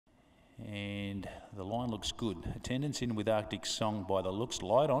And the line looks good. Attendance in with Arctic Song by the looks.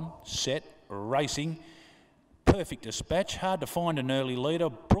 Light on, set, racing. Perfect dispatch. Hard to find an early leader.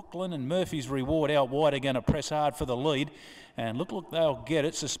 Brooklyn and Murphy's Reward out wide are going to press hard for the lead. And look, they'll get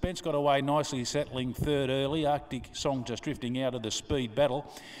it. Suspense got away nicely, settling third early. Arctic Song just drifting out of the speed battle.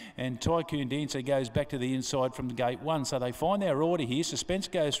 And Tycoon Dancer goes back to the inside from gate one. So they find their order here. Suspense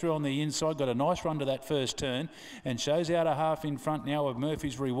goes through on the inside. Got a nice run to that first turn. And shows out a half in front now of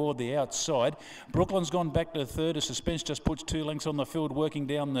Murphy's Reward, the outside. Brooklyn's gone back to third. A Suspense just puts 2 lengths on the field, working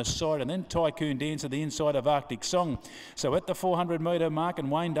down the side. And then Tycoon Dancer, the inside of Arctic Song. So at the 400 metre mark, and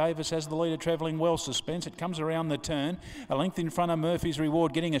Wayne Davis has the leader travelling well. Suspense, it comes around the turn. A length in front of Murphy's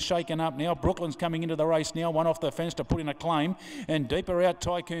Reward, getting a shaken up now. Brooklyn's coming into the race now, one off the fence to put in a claim. And deeper out,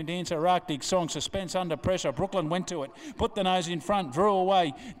 Tycoon Dancer, Arctic Song. Suspense under pressure. Brooklyn went to it, put the nose in front, drew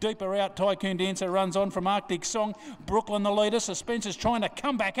away. Deeper out, Tycoon Dancer runs on from Arctic Song. Brooklyn the leader. Suspense is trying to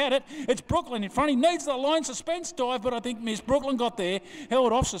come back at it. It's Brooklyn in front. He needs the line. Suspense dive, but I think Miss Brooklyn got there.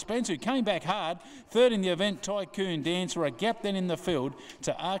 Held off Suspense, who came back hard. Third in the event, Tycoon Dancer. A gap then in the field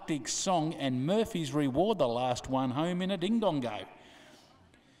to Arctic Song and Murphy's Reward, the last one home in a ding-dong-go.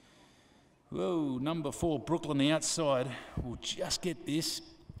 Whoa, number 4, Brooklyn, the outside. Will just get this.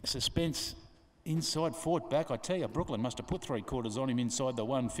 Suspense inside, fought back. I tell you, Brooklyn must have put 3/4 on him inside the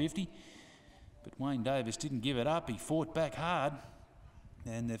 150. But Wayne Davis didn't give it up. He fought back hard.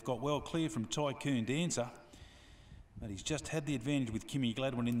 And they've got well clear from Tycoon Dancer. But he's just had the advantage with Kimmy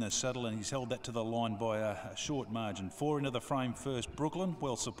Gladwin in the saddle, and he's held that to the line by a short margin. 4 into the frame first, Brooklyn,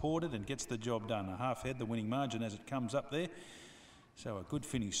 well supported and gets the job done. A half head the winning margin as it comes up there. So a good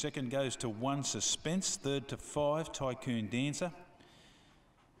finish. Second goes to 1, Suspense. Third to 5, Tycoon Dancer.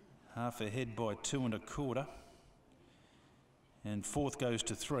 Half ahead by 2 1/4. And fourth goes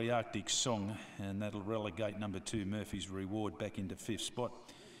to 3, Arctic Song, and that'll relegate number 2, Murphy's Reward, back into 5th spot.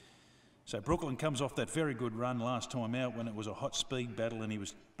 So Brooklyn comes off that very good run last time out when it was a hot speed battle and he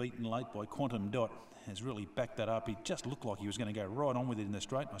was beaten late by Quantum Dot. Has really backed that up. He just looked like he was going to go right on with it in the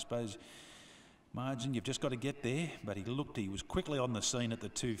straight. I suppose margin, you've just got to get there, but he was quickly on the scene at the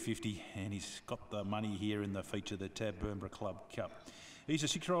 250, and he's got the money here in the feature, the Tab Burnborough Club Cup. He's a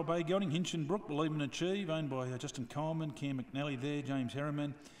 6-year-old bay gelding, Hinchinbrook, Believe and Achieve, owned by Justin Coleman, Cam McNally there, James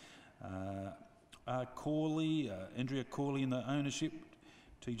Harriman, Corley, Andrea Corley in the ownership,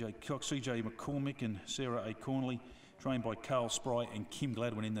 TJ Cox, CJ McCormick and Sarah A. Cornley, trained by Carl Spry and Kim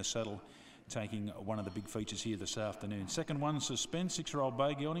Gladwin in the saddle, taking one of the big features here this afternoon. Second one, Suspense, 6-year-old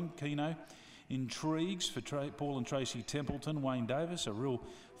bay gelding, Keno. Intrigues for Paul and Tracy Templeton, Wayne Davis, a real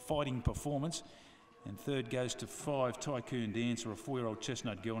fighting performance. And third goes to 5, Tycoon Dancer, a 4-year-old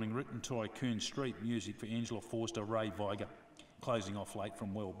chestnut gelding, written Tycoon Street music for Angela Forster, Ray Viger, closing off late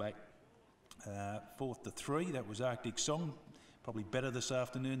from well back. Fourth to 3, that was Arctic Song, probably better this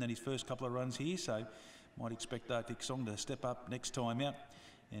afternoon than his first couple of runs here, so might expect Arctic Song to step up next time out.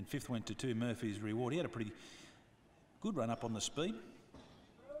 And fifth went to 2, Murphy's Reward. He had a pretty good run up on the speed,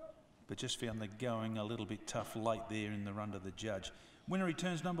 but just found the going a little bit tough late there in the run to the judge. Winner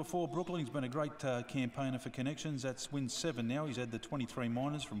returns number 4, Brooklyn. He's been a great campaigner for Connections. That's win 7 now. He's had the 23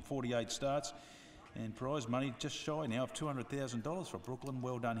 minors from 48 starts. And prize money just shy now of $200,000 for Brooklyn.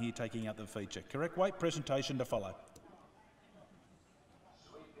 Well done here taking out the feature. Correct weight presentation to follow.